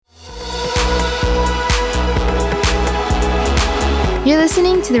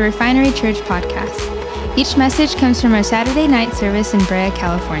listening to the Refinery Church podcast. Each message comes from our Saturday night service in Brea,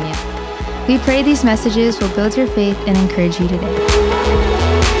 California. We pray these messages will build your faith and encourage you today.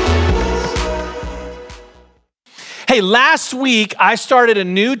 Hey, last week I started a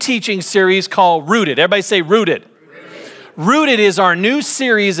new teaching series called Rooted. Everybody say Rooted. Rooted is our new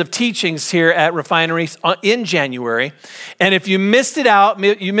series of teachings here at Refinery in January. And if you missed out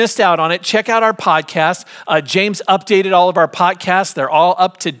on it, check out our podcast. James updated all of our podcasts. They're all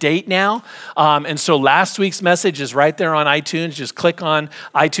up to date now. And so last week's message is right there on iTunes. Just click on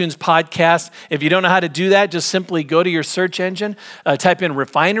iTunes podcast. If you don't know how to do that, just simply go to your search engine, type in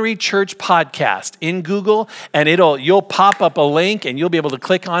Refinery Church Podcast in Google, and you'll pop up a link and you'll be able to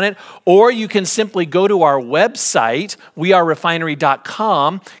click on it. Or you can simply go to our website,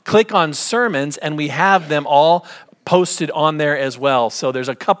 wearerefinery.com, click on sermons, and we have them all posted on there as well. So there's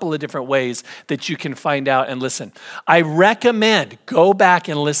a couple of different ways that you can find out and listen. I recommend go back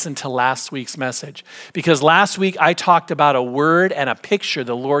and listen to last week's message, because last week I talked about a word and a picture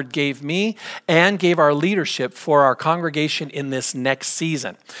the Lord gave me and gave our leadership for our congregation in this next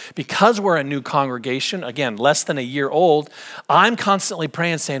season. Because we're a new congregation, again, less than a year old, I'm constantly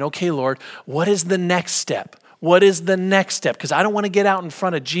praying, saying, okay, Lord, what is the next step? What is the next step? Because I don't want to get out in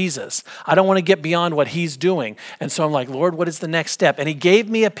front of Jesus. I don't want to get beyond what he's doing. And so I'm like, Lord, what is the next step? And he gave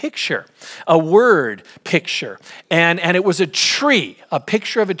me a picture, a word picture. And it was a tree, a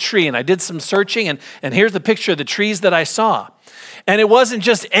picture of a tree. And I did some searching, and here's the picture of the trees that I saw. And it wasn't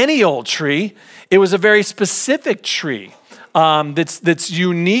just any old tree. It was a very specific tree. That's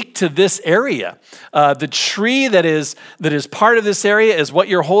unique to this area. The tree that is part of this area is what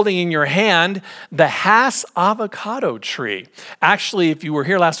you're holding in your hand, the Hass avocado tree. Actually, if you were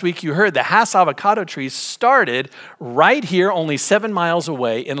here last week, you heard the Hass avocado tree started right here, only 7 miles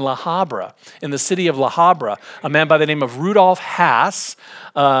away in La Habra, in the city of La Habra. A man by the name of Rudolf Hass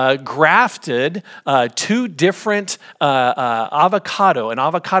grafted two different an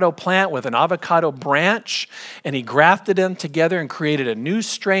avocado plant with an avocado branch, and he grafted them together and created a new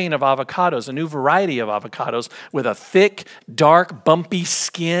strain of avocados, a new variety of avocados with a thick, dark, bumpy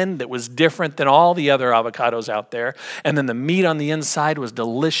skin that was different than all the other avocados out there. And then the meat on the inside was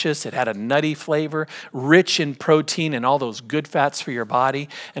delicious. It had a nutty flavor, rich in protein and all those good fats for your body.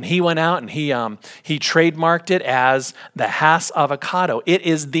 And he went out and he trademarked it as the Hass avocado. It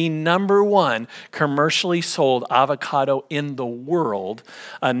is the number one commercially sold avocado in the world.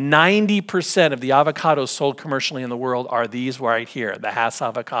 90% of the avocados sold commercially in the world are these right here, the Hass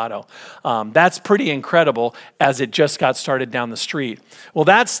avocado. That's pretty incredible, as it just got started down the street. Well,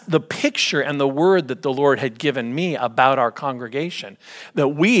 that's the picture and the word that the Lord had given me about our congregation, that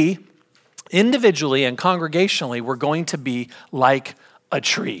we individually and congregationally were going to be like a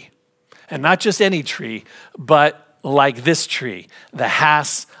tree. And not just any tree, but like this tree, the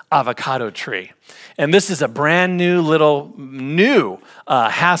Hass avocado tree. And this is a brand new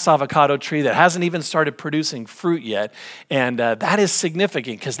Hass avocado tree that hasn't even started producing fruit yet. And that is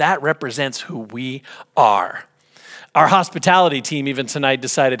significant because that represents who we are. Our hospitality team even tonight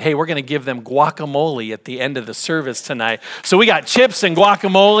decided, hey, we're going to give them guacamole at the end of the service tonight. So we got chips and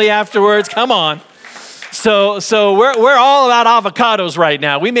guacamole afterwards. Come on. So we're all about avocados right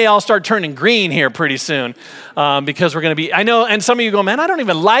now. We may all start turning green here pretty soon because we're going to be, I know, and some of you go, man, I don't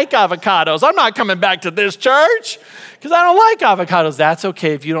even like avocados. I'm not coming back to this church because I don't like avocados. That's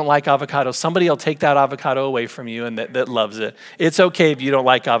okay if you don't like avocados. Somebody will take that avocado away from you and that loves it. It's okay if you don't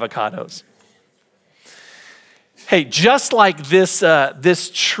like avocados. Hey, just like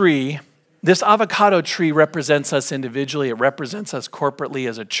this tree, this avocado tree represents us individually. It represents us corporately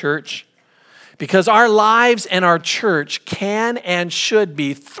as a church. Because our lives and our church can and should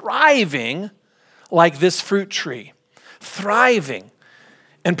be thriving like this fruit tree, thriving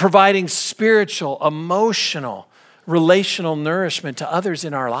and providing spiritual, emotional, relational nourishment to others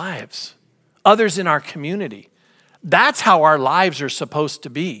in our lives, others in our community. That's how our lives are supposed to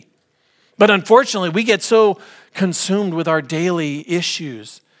be. But unfortunately, we get so consumed with our daily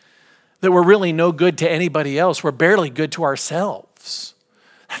issues that we're really no good to anybody else. We're barely good to ourselves.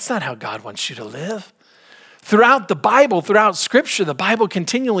 That's not how God wants you to live. Throughout the Bible, throughout Scripture, the Bible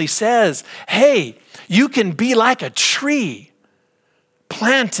continually says, hey, you can be like a tree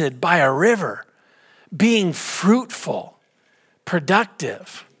planted by a river, being fruitful,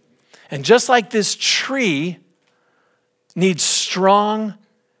 productive. And just like this tree needs strong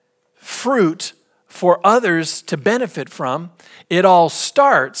fruit for others to benefit from, it all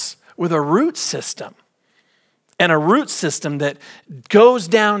starts with a root system. And a root system that goes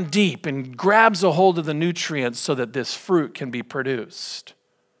down deep and grabs a hold of the nutrients so that this fruit can be produced.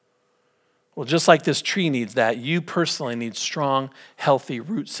 Well, just like this tree needs that, you personally need strong, healthy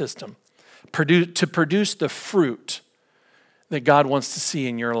root system to produce the fruit that God wants to see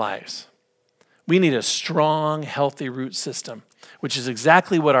in your lives. We need a strong, healthy root system, which is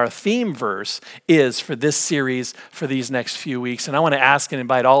exactly what our theme verse is for this series for these next few weeks. And I want to ask and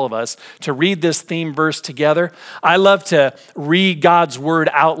invite all of us to read this theme verse together. I love to read God's word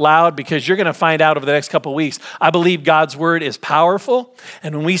out loud because you're going to find out over the next couple of weeks. I believe God's word is powerful,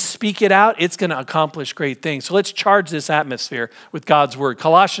 and when we speak it out, it's going to accomplish great things. So let's charge this atmosphere with God's word.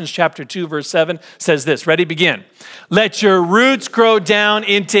 Colossians chapter 2, verse 7 says this. Ready, begin. Let your roots grow down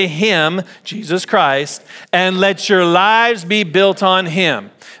into him, Jesus Christ, and let your lives be built on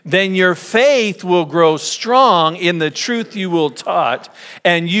him. Then your faith will grow strong in the truth you will taught,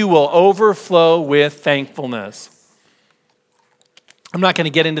 and you will overflow with thankfulness. I'm not going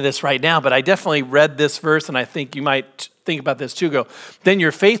to get into this right now, but I definitely read this verse, and I think you might think about this too. Then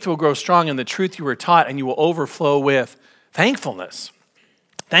your faith will grow strong in the truth you were taught, and you will overflow with thankfulness.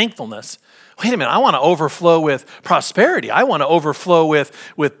 Thankfulness. Wait a minute, I want to overflow with prosperity. I want to overflow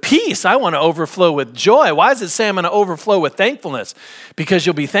with peace. I want to overflow with joy. Why does it say I'm going to overflow with thankfulness? Because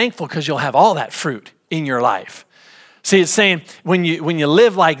you'll be thankful because you'll have all that fruit in your life. See, it's saying when you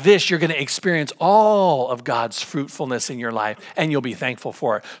live like this, you're going to experience all of God's fruitfulness in your life, and you'll be thankful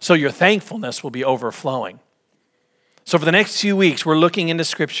for it. So your thankfulness will be overflowing. So for the next few weeks, we're looking into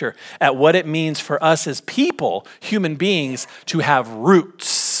Scripture at what it means for us as people, human beings, to have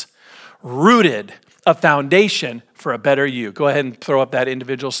roots. Rooted, a foundation for a better you. Go ahead and throw up that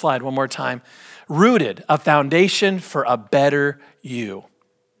individual slide one more time. Rooted, a foundation for a better you.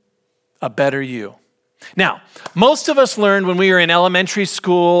 A better you. Now, most of us learned when we were in elementary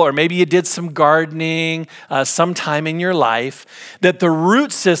school, or maybe you did some gardening sometime in your life, that the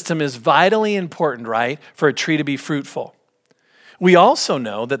root system is vitally important, right, for a tree to be fruitful. We also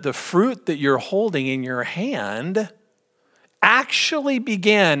know that the fruit that you're holding in your hand actually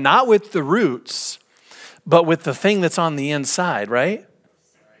began not with the roots, but with the thing that's on the inside, right?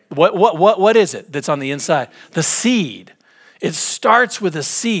 What is it that's on the inside? The seed. It starts with a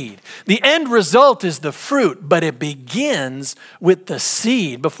seed. The end result is the fruit, but it begins with the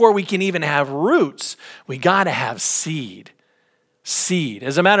seed. Before we can even have roots, we got to have seed. Seed.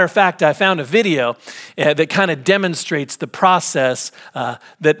 As a matter of fact, I found a video that kind of demonstrates the process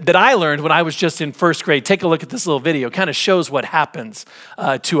that I learned when I was just in first grade. Take a look at this little video. It kind of shows what happens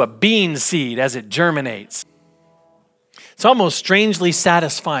to a bean seed as it germinates. It's almost strangely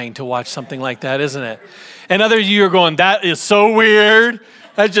satisfying to watch something like that, isn't it? And others of you are going, that is so weird.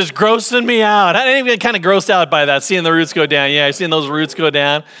 That's just grossing me out. I didn't even kind of grossed out by that, seeing the roots go down. Yeah, seeing those roots go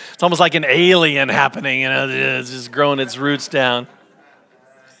down. It's almost like an alien happening, it's just growing its roots down.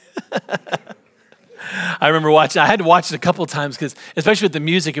 I remember watching, I had to watch it a couple of times because, especially with the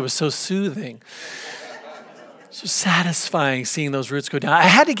music, it was so soothing. So satisfying seeing those roots go down. I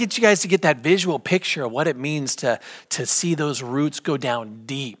had to get you guys to get that visual picture of what it means to see those roots go down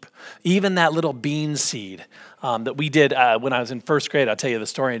deep. Even that little bean seed that we did when I was in first grade. I'll tell you the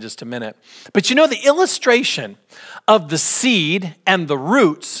story in just a minute. But you know, the illustration of the seed and the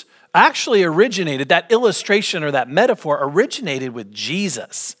roots actually originated, that illustration or that metaphor originated with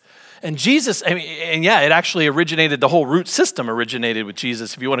Jesus. And Jesus, it actually originated, the whole root system originated with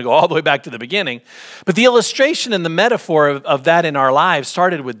Jesus, if you want to go all the way back to the beginning. But the illustration and the metaphor of that in our lives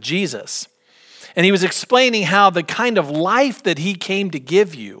started with Jesus. And he was explaining how the kind of life that he came to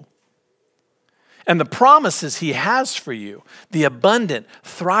give you and the promises he has for you, the abundant,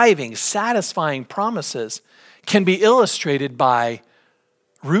 thriving, satisfying promises, can be illustrated by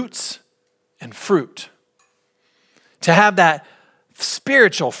roots and fruit. To have that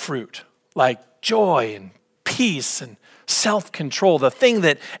spiritual fruit like joy and peace and self-control, the thing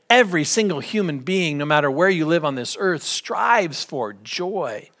that every single human being, no matter where you live on this earth, strives for: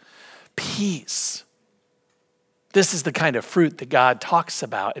 joy, peace. This is the kind of fruit that God talks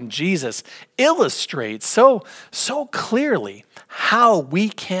about, and Jesus illustrates so clearly how we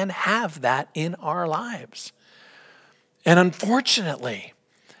can have that in our lives. And unfortunately,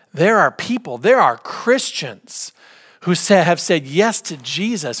 there are people, there are Christians who have said yes to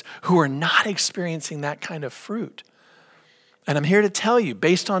Jesus who are not experiencing that kind of fruit. And I'm here to tell you,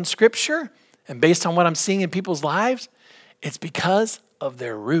 based on Scripture and based on what I'm seeing in people's lives, it's because of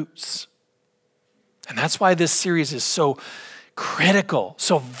their roots. And that's why this series is so critical,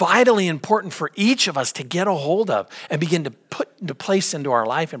 so vitally important for each of us to get a hold of and begin to put into place into our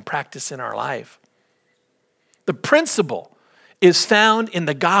life and practice in our life. The principle is found in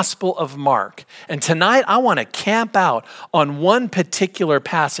the Gospel of Mark. And tonight I want to camp out on one particular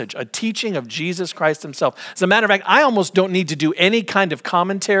passage, a teaching of Jesus Christ himself. As a matter of fact, I almost don't need to do any kind of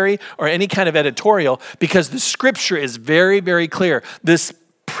commentary or any kind of editorial because the scripture is very, very clear. This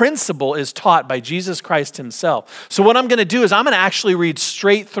principle is taught by Jesus Christ himself. So what I'm going to do is I'm going to actually read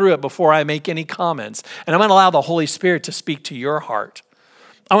straight through it before I make any comments. And I'm going to allow the Holy Spirit to speak to your heart.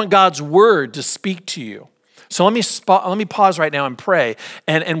 I want God's word to speak to you. So let me pause right now and pray.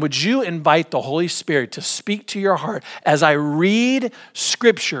 And would you invite the Holy Spirit to speak to your heart as I read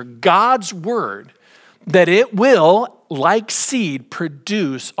scripture, God's word, that it will, like seed,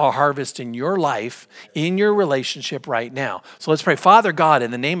 produce a harvest in your life, in your relationship right now. So let's pray. Father God,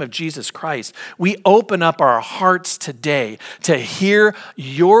 in the name of Jesus Christ, we open up our hearts today to hear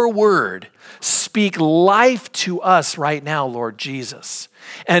your word speak life to us right now, Lord Jesus.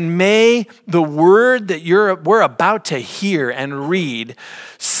 And may the word that we're about to hear and read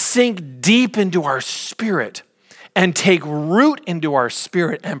sink deep into our spirit and take root into our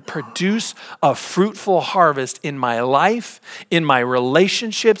spirit and produce a fruitful harvest in my life, in my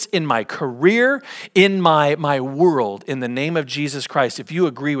relationships, in my career, in my world, in the name of Jesus Christ. If you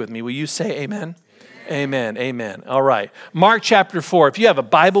agree with me, will you say amen? Amen, amen. All right. Mark chapter 4. If you have a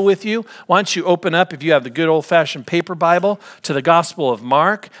Bible with you, why don't you open up, if you have the good old-fashioned paper Bible, to the Gospel of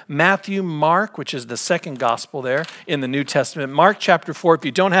Mark, Matthew, Mark, which is the second gospel there in the New Testament. Mark chapter 4. If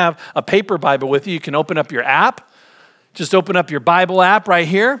you don't have a paper Bible with you, you can open up your app. Just open up your Bible app right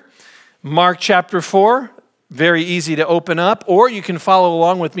here. Mark chapter 4. Very easy to open up, or you can follow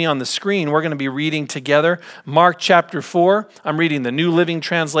along with me on the screen. We're going to be reading together Mark chapter 4. I'm reading the New Living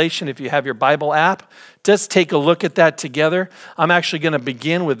Translation if you have your Bible app. Just take a look at that together. I'm actually going to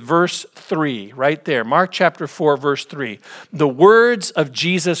begin with verse 3 right there. Mark chapter 4, verse 3. The words of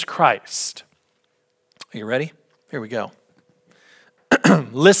Jesus Christ. Are you ready? Here we go.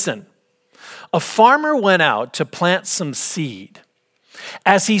 Listen, a farmer went out to plant some seed.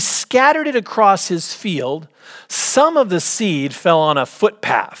 As he scattered it across his field, some of the seed fell on a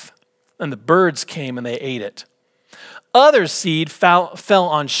footpath, and the birds came and they ate it. Other seed fell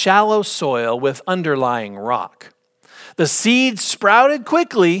on shallow soil with underlying rock. The seed sprouted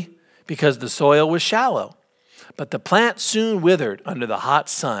quickly because the soil was shallow, but the plant soon withered under the hot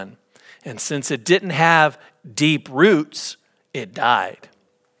sun, and since it didn't have deep roots, it died.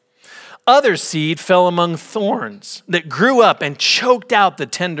 Other seed fell among thorns that grew up and choked out the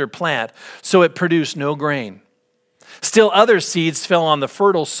tender plant, so it produced no grain. Still other seeds fell on the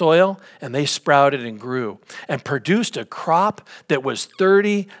fertile soil, and they sprouted and grew and produced a crop that was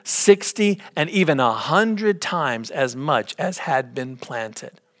 30, 60, and even 100 times as much as had been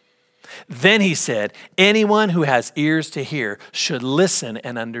planted. Then he said, anyone who has ears to hear should listen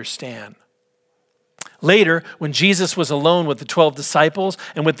and understand. Later, when Jesus was alone with the 12 disciples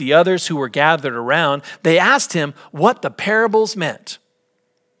and with the others who were gathered around, they asked him what the parables meant.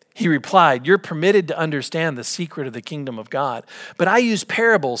 He replied, you're permitted to understand the secret of the kingdom of God, but I use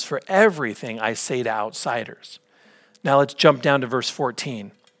parables for everything I say to outsiders. Now let's jump down to verse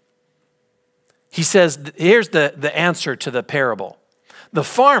 14. He says, here's the answer to the parable. The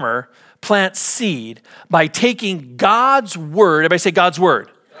farmer plants seed by taking God's word, everybody say God's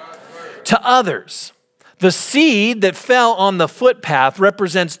word, to others. The seed that fell on the footpath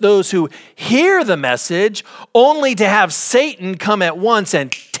represents those who hear the message only to have Satan come at once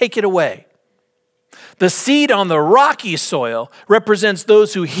and take it away. The seed on the rocky soil represents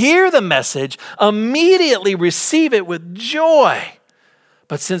those who hear the message, immediately receive it with joy.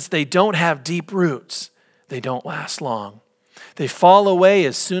 But since they don't have deep roots, they don't last long. They fall away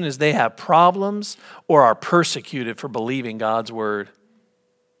as soon as they have problems or are persecuted for believing God's word.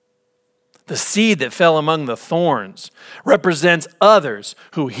 The seed that fell among the thorns represents others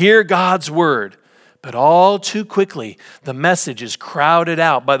who hear God's word, but all too quickly, the message is crowded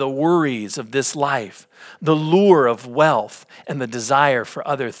out by the worries of this life, the lure of wealth, and the desire for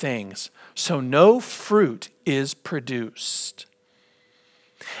other things. So no fruit is produced.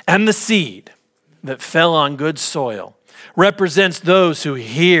 And the seed that fell on good soil represents those who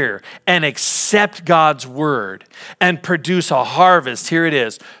hear and accept God's word and produce a harvest. Here it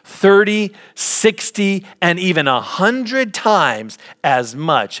is, 30, 60, and even 100 times as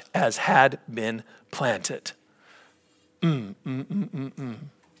much as had been planted.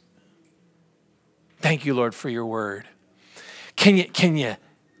 Thank you, Lord, for your word. Can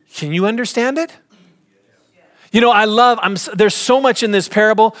you understand it? There's so much in this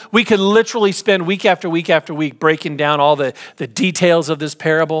parable. We could literally spend week after week after week breaking down all the details of this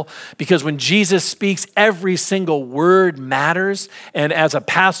parable, because when Jesus speaks, every single word matters. And as a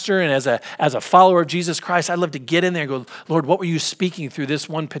pastor and as a follower of Jesus Christ, I'd love to get in there and go, Lord, what were you speaking through this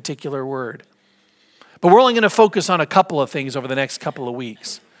one particular word? But we're only going to focus on a couple of things over the next couple of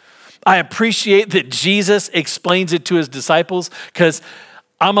weeks. I appreciate that Jesus explains it to his disciples, because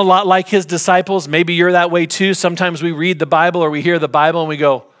I'm a lot like his disciples. Maybe you're that way too. Sometimes we read the Bible or we hear the Bible and we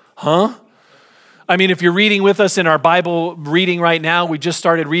go, huh? I mean, if you're reading with us in our Bible reading right now, we just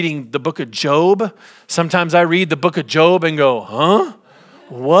started reading the book of Job. Sometimes I read the book of Job and go, huh?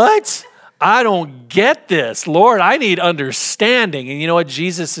 What? I don't get this. Lord, I need understanding. And you know what?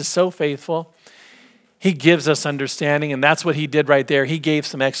 Jesus is so faithful. He gives us understanding, and that's what he did right there. He gave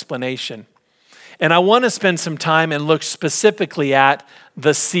some explanation. And I want to spend some time and look specifically at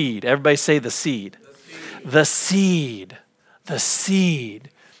the seed. Everybody say the seed. The seed. The seed.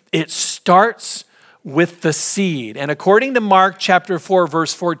 It starts with the seed. And according to Mark chapter 4,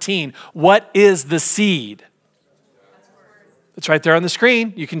 verse 14, what is the seed? It's right there on the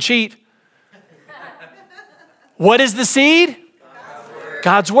screen. You can cheat. What is the seed?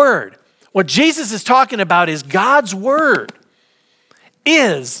 God's word. What Jesus is talking about is God's word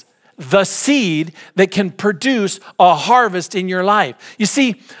is the seed that can produce a harvest in your life. You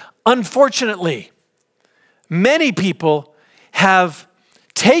see, unfortunately, many people have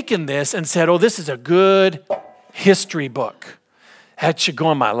taken this and said, oh, this is a good history book. That should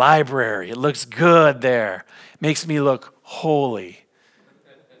go in my library. It looks good there. Makes me look holy.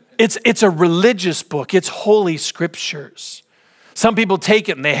 It's a religious book. It's holy scriptures. Some people take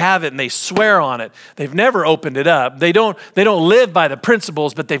it and they have it and they swear on it. They've never opened it up. They don't live by the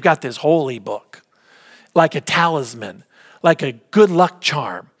principles, but they've got this holy book, like a talisman, like a good luck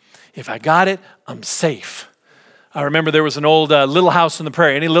charm. If I got it, I'm safe. I remember there was an old Little House on the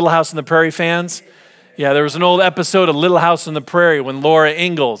Prairie. Any Little House on the Prairie fans? Yeah, there was an old episode of Little House on the Prairie when Laura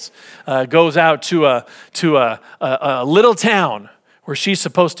Ingalls goes out to a little town where she's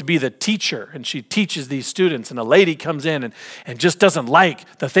supposed to be the teacher, and she teaches these students, and a lady comes in and just doesn't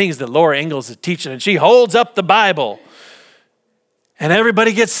like the things that Laura Ingalls is teaching, and she holds up the Bible, and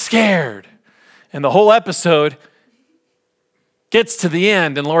everybody gets scared. And the whole episode gets to the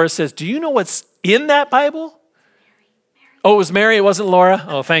end, and Laura says, do you know what's in that Bible? Oh, it was Mary, it wasn't Laura?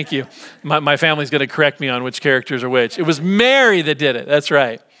 Oh, thank you. My family's going to correct me on which characters are which. It was Mary that did it, that's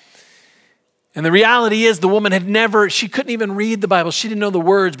right. And the reality is the woman she couldn't even read the Bible. She didn't know the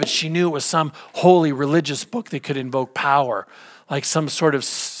words, but she knew it was some holy religious book that could invoke power, like some sort of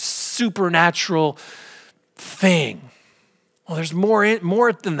supernatural thing. Well, there's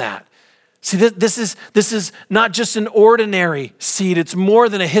more than that. See, this is not just an ordinary seed. It's more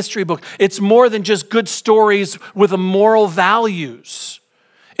than a history book. It's more than just good stories with moral values.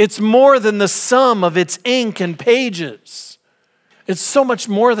 It's more than the sum of its ink and pages. It's so much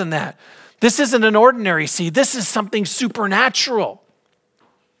more than that. This isn't an ordinary seed. This is something supernatural.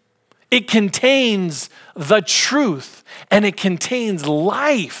 It contains the truth, and it contains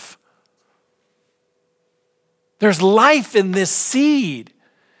life. There's life in this seed.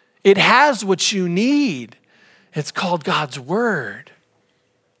 It has what you need. It's called God's word.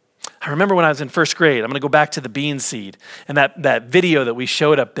 I remember when I was in first grade, I'm going to go back to the bean seed, and that video that we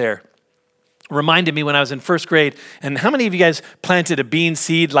showed up there reminded me when I was in first grade. And how many of you guys planted a bean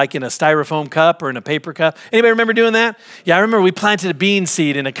seed like in a styrofoam cup or in a paper cup? Anybody remember doing that? Yeah, I remember we planted a bean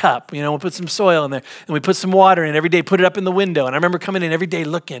seed in a cup. You know, we put some soil in there and we put some water in every day, put it up in the window. And I remember coming in every day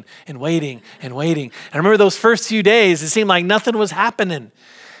looking and waiting and waiting. And I remember those first few days, it seemed like nothing was happening.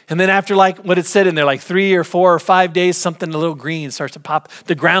 And then after like what it said in there, like 3 or 4 or 5 days, something a little green starts to pop.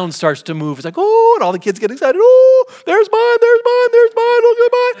 The ground starts to move. It's like, oh, and all the kids get excited. Oh, there's mine, look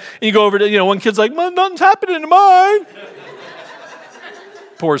at mine. And you go over to, one kid's like, nothing's happening to mine.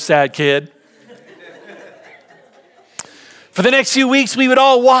 Poor sad kid. For the next few weeks, we would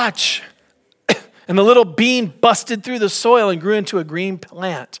all watch. And the little bean busted through the soil and grew into a green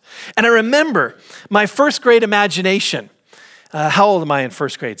plant. And I remember my first grade imagination. How old am I in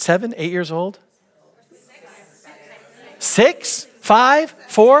first grade? 7, 8 years old? 6, 5,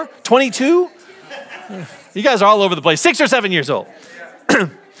 4, 22? You guys are all over the place. 6 or 7 years old.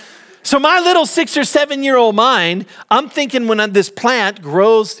 So my little 6 or 7-year-old mind, I'm thinking when this plant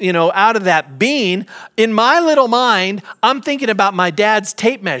grows, out of that bean, in my little mind, I'm thinking about my dad's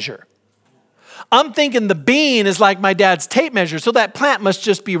tape measure. I'm thinking the bean is like my dad's tape measure, so that plant must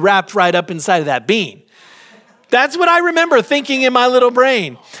just be wrapped right up inside of that bean. That's what I remember thinking in my little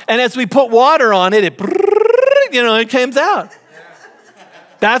brain. And as we put water on it, it comes out.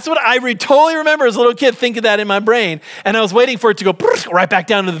 That's what I totally remember as a little kid thinking that in my brain. And I was waiting for it to go right back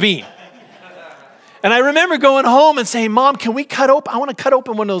down to the bean. And I remember going home and saying, Mom, can we cut open? I want to cut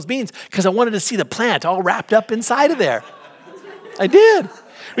open one of those beans because I wanted to see the plant all wrapped up inside of there. I did.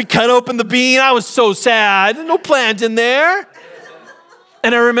 We cut open the bean. I was so sad. No plant in there.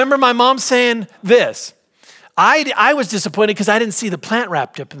 And I remember my mom saying this. I was disappointed because I didn't see the plant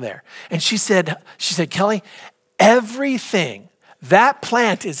wrapped up in there. And she said, Kelly, everything, that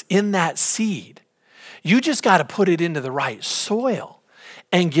plant is in that seed. You just got to put it into the right soil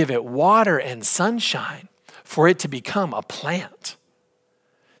and give it water and sunshine for it to become a plant.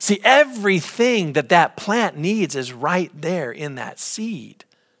 See, everything that plant needs is right there in that seed.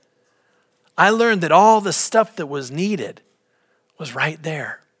 I learned that all the stuff that was needed was right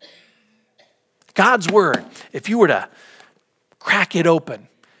there. God's word, if you were to crack it open,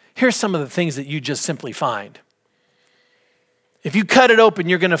 here's some of the things that you just simply find. If you cut it open,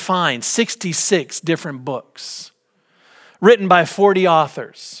 you're going to find 66 different books written by 40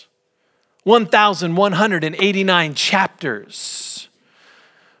 authors, 1,189 chapters,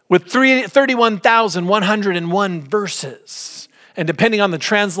 with 31,101 verses. And depending on the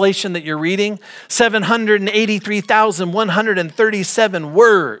translation that you're reading, 783,137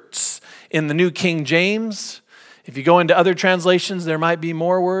 words in the New King James. If you go into other translations, there might be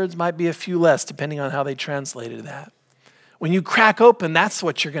more words, might be a few less, depending on how they translated that. When you crack open, that's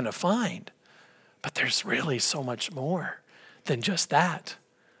what you're going to find. But there's really so much more than just that.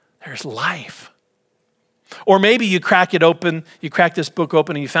 There's life. Or maybe you crack it open, you crack this book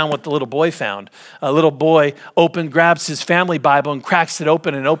open and you found what the little boy found. A little boy grabs his family Bible and cracks it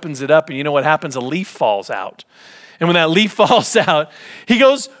open and opens it up, and you know what happens? A leaf falls out. And when that leaf falls out, he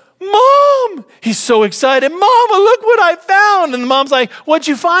goes, Mom! He's so excited. Mama, look what I found. And the mom's like, what'd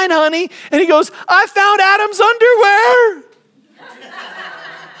you find, honey? And he goes, I found Adam's underwear.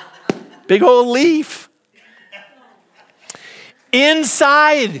 Big old leaf.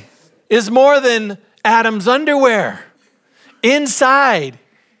 Inside is more than Adam's underwear. Inside,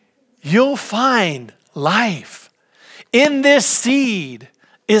 you'll find life. In this seed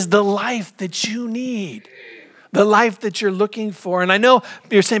is the life that you need, the life that you're looking for. And I know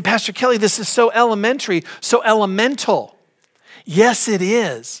you're saying, Pastor Kelly, this is so elementary, so elemental. Yes, it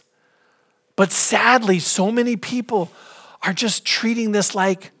is. But sadly, so many people are just treating this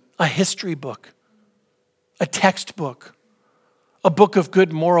like a history book, a textbook, a book of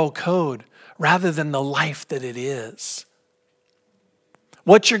good moral code, rather than the life that it is.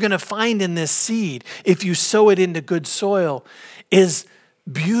 What you're going to find in this seed, if you sow it into good soil, is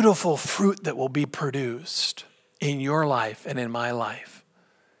beautiful fruit that will be produced in your life and in my life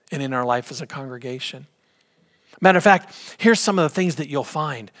and in our life as a congregation. Matter of fact, here's some of the things that you'll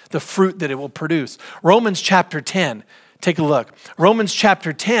find, the fruit that it will produce. Romans chapter 10, take a look. Romans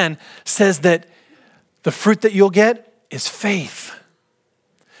chapter 10 says that the fruit that you'll get is faith.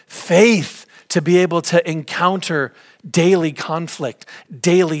 Faith to be able to encounter daily conflict,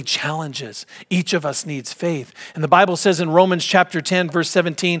 daily challenges. Each of us needs faith. And the Bible says in Romans chapter 10, verse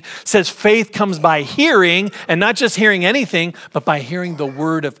 17, says faith comes by hearing, and not just hearing anything, but by hearing the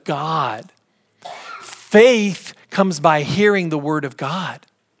word of God. Faith comes by hearing the word of God.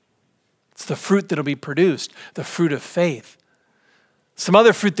 It's the fruit that'll be produced, the fruit of faith. Some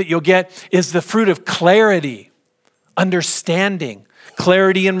other fruit that you'll get is the fruit of clarity, understanding,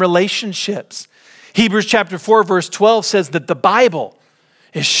 clarity in relationships. Hebrews chapter 4, verse 12 says that the Bible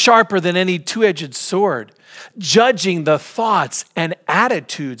is sharper than any two-edged sword, judging the thoughts and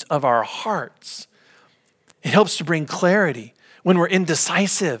attitudes of our hearts. It helps to bring clarity. When we're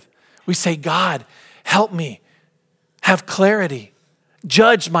indecisive, we say, God, help me have clarity.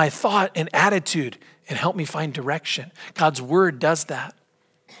 Judge my thought and attitude and help me find direction. God's word does that.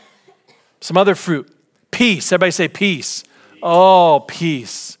 Some other fruit, peace. Everybody say peace. Oh,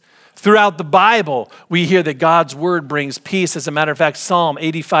 peace. Throughout the Bible, we hear that God's word brings peace. As a matter of fact, Psalm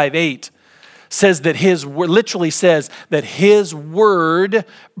 85:8 says that literally says that his word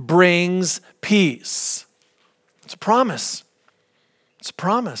brings peace. It's a promise. It's a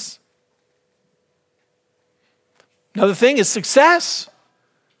promise. Another thing is success.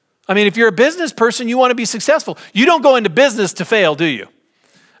 I mean, if you're a business person, you want to be successful. You don't go into business to fail, do you?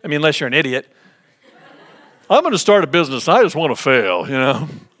 I mean, unless you're an idiot. I'm going to start a business. I just want to fail, I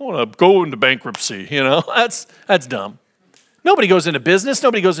want to go into bankruptcy, That's dumb. Nobody goes into business.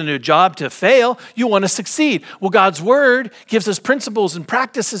 Nobody goes into a job to fail. You want to succeed. Well, God's word gives us principles and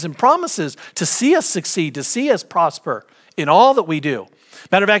practices and promises to see us succeed, to see us prosper in all that we do.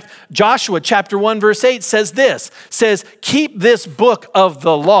 Matter of fact, Joshua chapter 1, verse 8 says this, keep this book of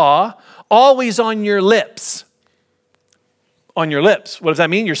the law always on your lips. on your lips. What does that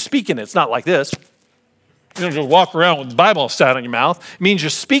mean? You're speaking it. It's not like this. You don't just walk around with the Bible sat on your mouth. It means you're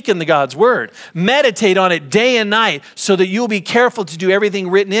speaking the God's word. Meditate on it day and night so that you'll be careful to do everything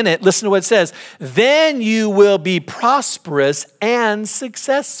written in it. Listen to what it says. Then you will be prosperous and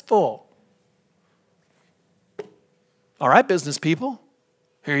successful. All right, business people,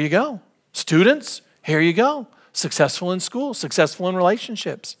 here you go. Students, here you go. Successful in school, successful in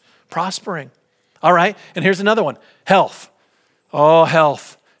relationships, prospering. All right, and here's another one. Health. Oh,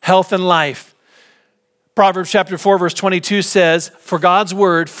 health. Health and life. Proverbs chapter 4, verse 22 says, for God's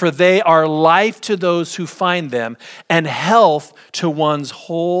word, for they are life to those who find them and health to one's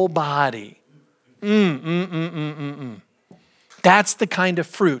whole body. That's the kind of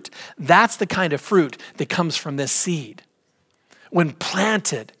fruit. That's the kind of fruit that comes from this seed. When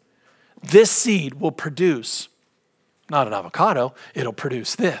planted, this seed will produce, not an avocado, it'll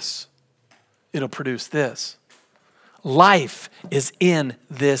produce this. It'll produce this. Life is in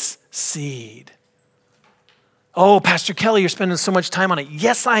this seed. Oh, Pastor Kelly, you're spending so much time on it.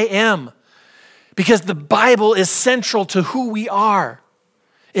 Yes, I am. Because the Bible is central to who we are.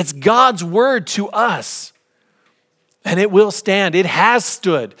 It's God's word to us. And it will stand. It has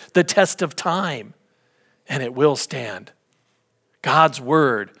stood the test of time. And it will stand. God's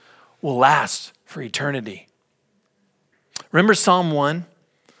word will last for eternity. Remember Psalm 1?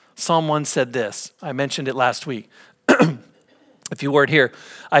 Psalm 1 said this. I mentioned it last week. If you weren't here,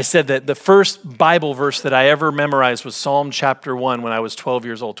 I said that the first Bible verse that I ever memorized was Psalm chapter 1 when I was 12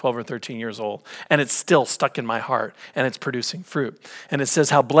 years old, 12 or 13 years old. And it's still stuck in my heart and it's producing fruit. And it says,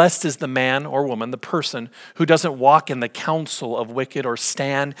 how blessed is the man or woman, the person who doesn't walk in the counsel of wicked or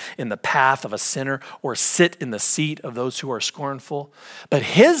stand in the path of a sinner or sit in the seat of those who are scornful. But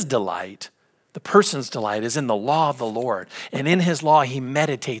his delight, the person's delight, is in the law of the Lord. And in his law he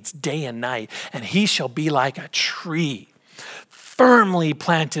meditates day and night. And he shall be like a tree firmly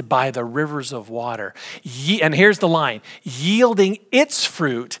planted by the rivers of water. And here's the line, yielding its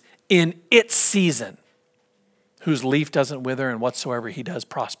fruit in its season, whose leaf doesn't wither and whatsoever he does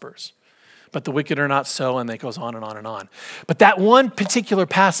prospers. But the wicked are not so, and it goes on and on and on. But that one particular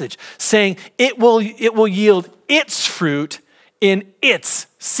passage saying it will yield its fruit in its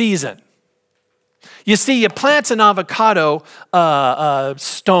season. You see, you plant an avocado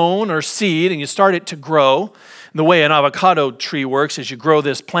stone or seed and you start it to grow. The way an avocado tree works is you grow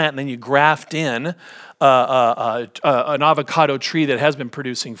this plant and then you graft in an avocado tree that has been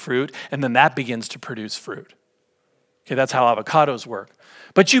producing fruit, and then that begins to produce fruit. Okay, that's how avocados work.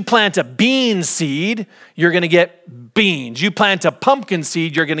 But you plant a bean seed, you're going to get beans. You plant a pumpkin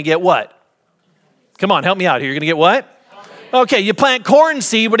seed, you're going to get what? Come on, help me out here. You're going to get what? Okay, you plant corn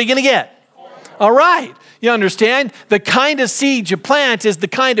seed, what are you going to get? All right, you understand? The kind of seed you plant is the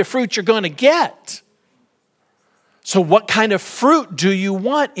kind of fruit you're going to get. So what kind of fruit do you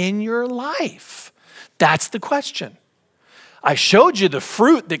want in your life? That's the question. I showed you the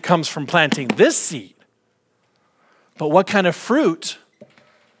fruit that comes from planting this seed. But what kind of fruit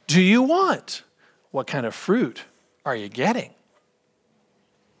do you want? What kind of fruit are you getting?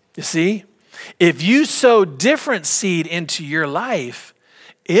 You see, if you sow different seed into your life,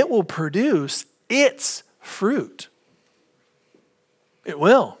 it will produce its fruit. It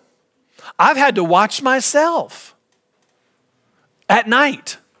will. I've had to watch myself. At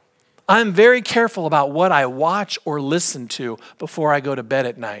night, I'm very careful about what I watch or listen to before I go to bed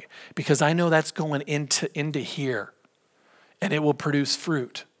at night, because I know that's going into here, and it will produce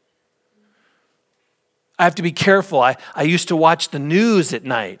fruit. I have to be careful. I used to watch the news at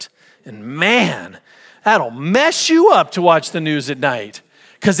night, and man, that'll mess you up to watch the news at night,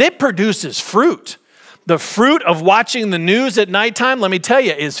 because it produces fruit. The fruit of watching the news at nighttime, let me tell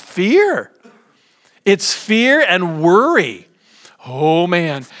you, is fear. It's fear and worry. Oh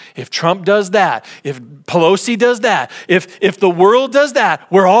man, if Trump does that, if Pelosi does that, if the world does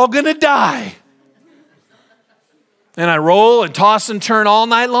that, we're all gonna die. And I roll and toss and turn all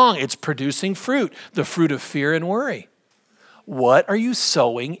night long. It's producing fruit, the fruit of fear and worry. What are you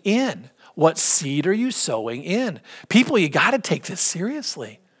sowing in? What seed are you sowing in? People, you gotta take this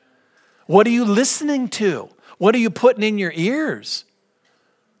seriously. What are you listening to? What are you putting in your ears?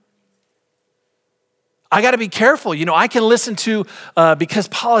 I got to be careful. You know, I can listen to, because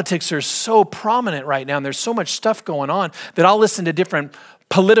politics are so prominent right now and there's so much stuff going on, that I'll listen to different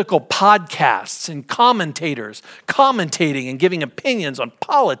political podcasts and commentators commentating and giving opinions on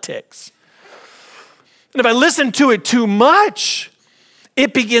politics. And if I listen to it too much,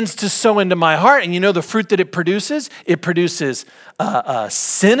 it begins to sow into my heart. And you know the fruit that it produces? It produces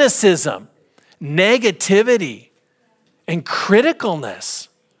cynicism, negativity, and criticalness.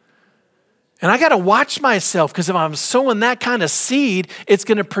 And I got to watch myself, because if I'm sowing that kind of seed, it's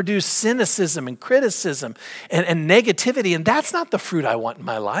going to produce cynicism and criticism and negativity. And that's not the fruit I want in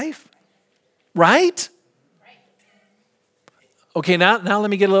my life. Right? Okay, now let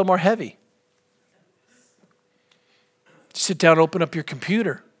me get a little more heavy. Sit down, open up your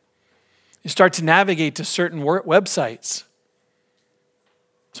computer. You start to navigate to certain websites.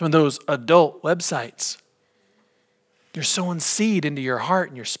 Some of those adult websites. You're sowing seed into your heart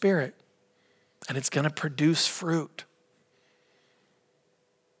and your spirit, and it's going to produce fruit.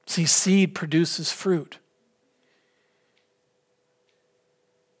 See, seed produces fruit.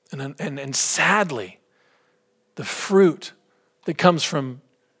 And sadly, the fruit that comes from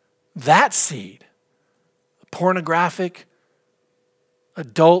that seed, pornographic,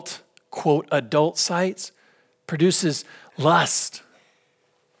 adult, quote, adult sites, produces lust,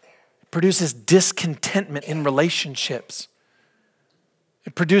 produces discontentment in relationships.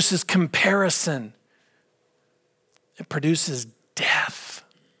 It produces comparison. It produces death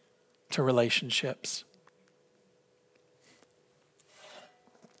to relationships.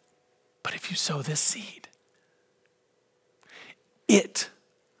 But if you sow this seed, it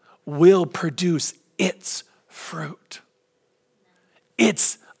will produce its fruit.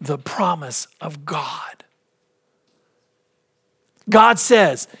 It's the promise of God. God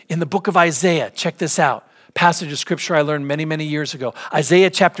says in the book of Isaiah, check this out, passage of scripture I learned many, many years ago. Isaiah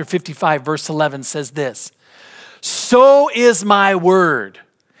chapter 55, verse 11 says this, "So is my word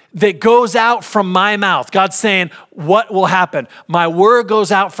that goes out from my mouth." God's saying, what will happen? My word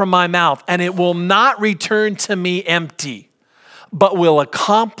goes out from my mouth, and it will not return to me empty, but will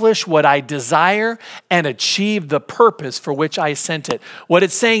accomplish what I desire and achieve the purpose for which I sent it. What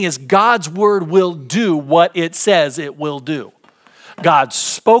it's saying is God's word will do what it says it will do. God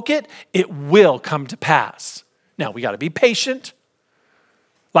spoke it, it will come to pass. Now, we got to be patient.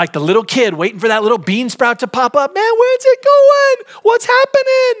 Like the little kid waiting for that little bean sprout to pop up. Man, where's it going? What's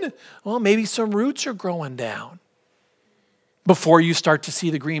happening? Well, maybe some roots are growing down before you start to see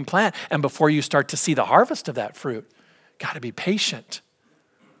the green plant and before you start to see the harvest of that fruit. Got to be patient.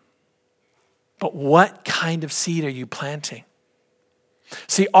 But what kind of seed are you planting?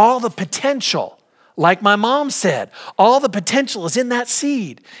 See, all the potential, like my mom said, all the potential is in that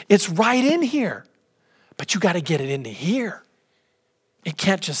seed. It's right in here. But you got to get it into here. It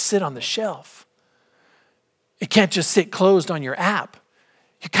can't just sit on the shelf. It can't just sit closed on your app.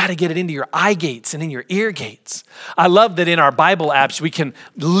 You got to get it into your eye gates and in your ear gates. I love that in our Bible apps, we can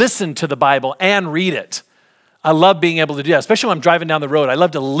listen to the Bible and read it. I love being able to do that, especially when I'm driving down the road. I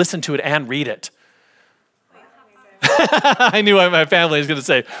love to listen to it and read it. I knew my family was going to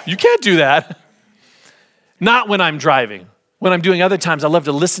say, you can't do that. Not when I'm driving. When I'm doing other times, I love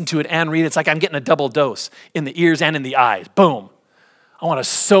to listen to it and read it. It's like I'm getting a double dose in the ears and in the eyes. Boom. I want to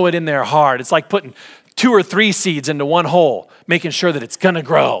sow it in there hard. It's like putting 2 or 3 seeds into one hole, making sure that it's going to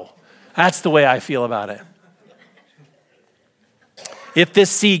grow. That's the way I feel about it. If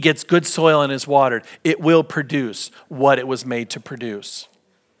this seed gets good soil and is watered, it will produce what it was made to produce.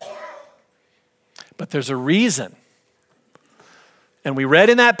 But there's a reason. And we read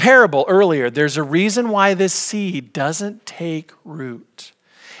in that parable earlier, there's a reason why this seed doesn't take root.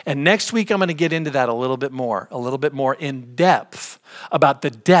 And next week, I'm going to get into that a little bit more in depth about the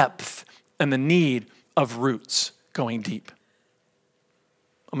depth and the need of roots going deep.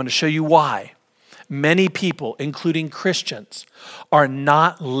 I'm going to show you why many people, including Christians, are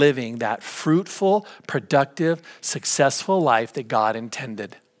not living that fruitful, productive, successful life that God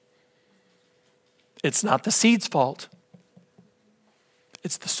intended. It's not the seed's fault.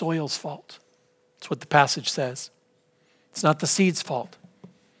 It's the soil's fault. That's what the passage says. It's not the seed's fault.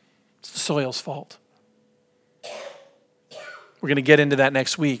 It's the soil's fault. We're going to get into that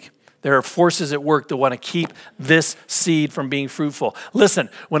next week. There are forces at work that want to keep this seed from being fruitful. Listen,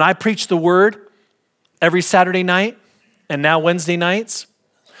 when I preach the word every Saturday night and now Wednesday nights,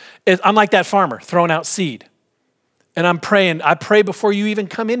 I'm like that farmer throwing out seed. And I'm praying. I pray before you even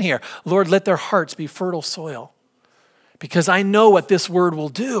come in here, Lord, let their hearts be fertile soil. Because I know what this word will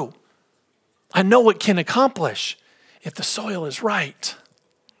do. I know what can accomplish if the soil is right.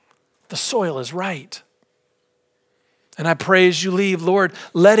 The soil is right. And I pray as you leave, Lord,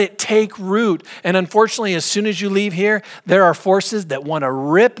 let it take root. And unfortunately, as soon as you leave here, there are forces that want to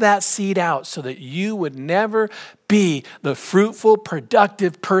rip that seed out so that you would never be the fruitful,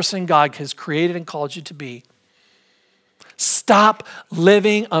 productive person God has created and called you to be. Stop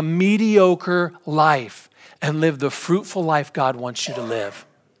living a mediocre life and live the fruitful life God wants you to live.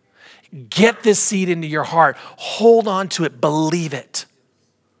 Get this seed into your heart. Hold on to it. Believe it.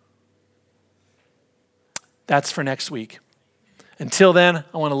 That's for next week. Until then,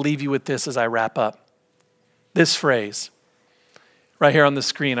 I want to leave you with this as I wrap up. This phrase right here on the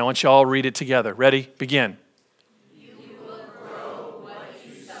screen. I want you all to read it together. Ready? Begin. You will grow what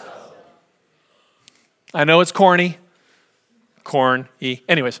you sow. I know it's corny. Corn-y.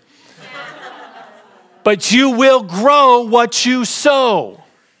 Anyways. But you will grow what you sow.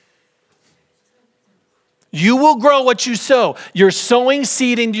 You will grow what you sow. You're sowing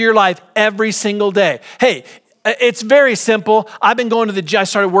seed into your life every single day. Hey, it's very simple. I've been going to the gym. I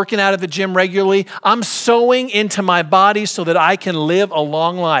started working out at the gym regularly. I'm sowing into my body so that I can live a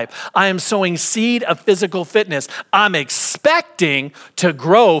long life. I am sowing seed of physical fitness. I'm expecting to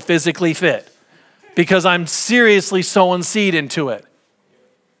grow physically fit because I'm seriously sowing seed into it.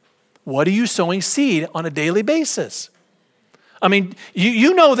 What are you sowing seed on a daily basis? I mean,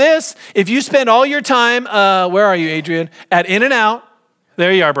 you know this. If you spend all your time, where are you, Adrian? At In-N-Out.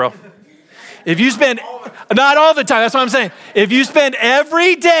 There you are, bro. If you spend, not all the time, that's what I'm saying. If you spend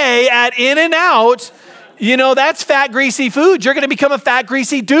every day at In-N-Out, that's fat, greasy food. You're going to become a fat,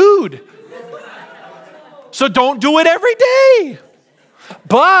 greasy dude. So don't do it every day.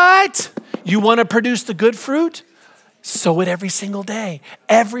 But you want to produce the good fruit? Sow it every single day.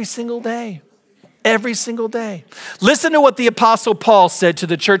 Every single day. Every single day. Listen to what the Apostle Paul said to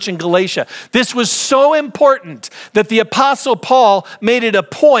the church in Galatia. This was so important that the Apostle Paul made it a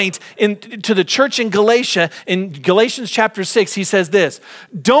point to the church in Galatia. In Galatians chapter 6, he says this,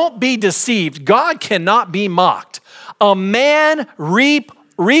 don't be deceived. God cannot be mocked. A man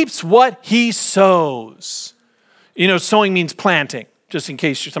reaps what he sows. Sowing means planting. Just in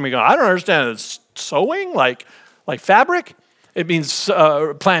case somebody going, I don't understand. It's sowing like fabric? It means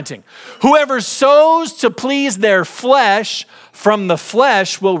planting. Whoever sows to please their flesh, from the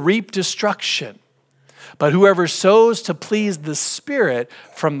flesh will reap destruction. But whoever sows to please the Spirit,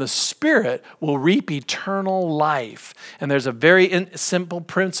 from the Spirit will reap eternal life. And there's a very simple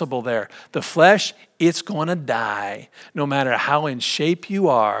principle there. The flesh, it's going to die. No matter how in shape you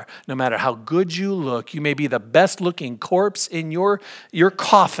are, no matter how good you look, you may be the best looking corpse in your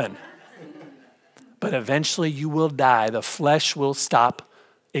coffin. But eventually you will die. The flesh will stop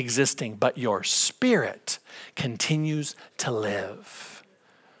existing, but your spirit continues to live.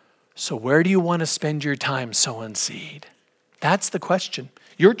 So where do you want to spend your time sowing seed? That's the question.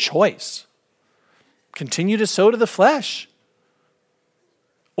 Your choice. Continue to sow to the flesh,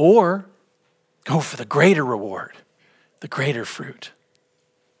 or go for the greater reward, the greater fruit.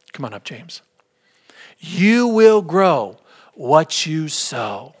 Come on up, James. You will grow what you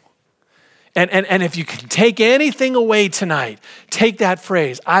sow. And if you can take anything away tonight, take that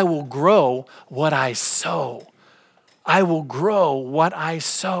phrase, I will grow what I sow. I will grow what I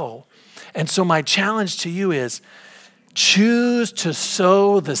sow. And so my challenge to you is choose to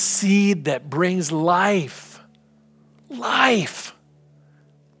sow the seed that brings life,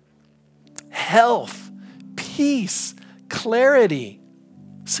 health, peace, clarity,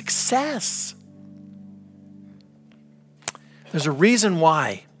 success. There's a reason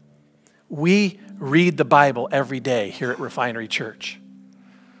why we read the Bible every day here at Refinery Church.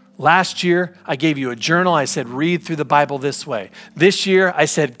 Last year, I gave you a journal. I said, read through the Bible this way. This year, I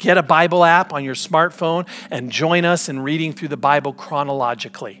said, get a Bible app on your smartphone and join us in reading through the Bible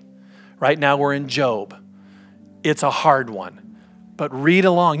chronologically. Right now, we're in Job. It's a hard one, but read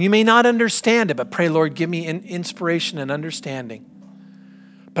along. You may not understand it, but pray, Lord, give me inspiration and understanding.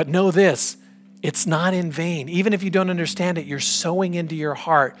 But know this, it's not in vain. Even if you don't understand it, you're sowing into your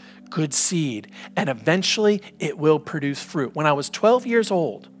heart good seed, and eventually it will produce fruit. When I was 12 years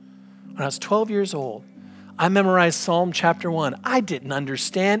old, I memorized Psalm chapter 1. I didn't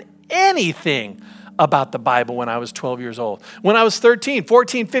understand anything about the Bible when I was 12 years old. When I was 13,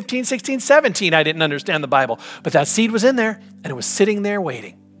 14, 15, 16, 17, I didn't understand the Bible. But that seed was in there, and it was sitting there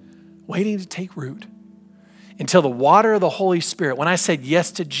waiting to take root. Until the water of the Holy Spirit, when I said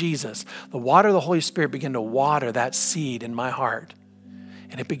yes to Jesus, the water of the Holy Spirit began to water that seed in my heart.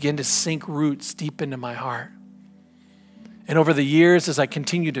 And it began to sink roots deep into my heart. And over the years, as I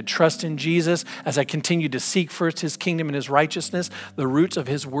continued to trust in Jesus, as I continued to seek first his kingdom and his righteousness, the roots of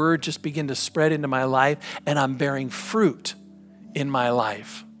his word just began to spread into my life, and I'm bearing fruit in my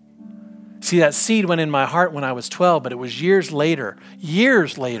life. See, that seed went in my heart when I was 12, but it was years later,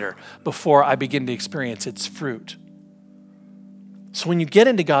 before I began to experience its fruit. So when you get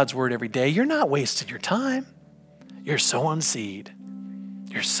into God's word every day, you're not wasting your time. You're sowing seed.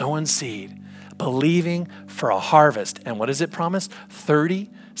 You're sowing seed, believing for a harvest. And what does it promise? 30,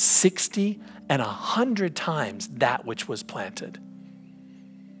 60, and 100 times that which was planted.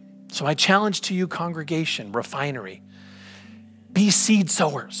 So I challenge to you, congregation, Refinery, be seed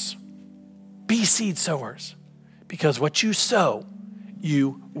sowers. Be seed sowers. Because what you sow,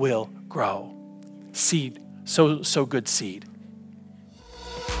 you will grow. Seed, so good seed.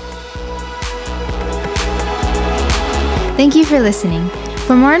 Thank you for listening.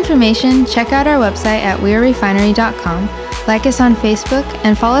 For more information, check out our website at wearerefinery.com, like us on Facebook,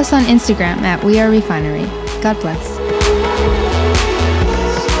 and follow us on Instagram at wearerefinery. God bless.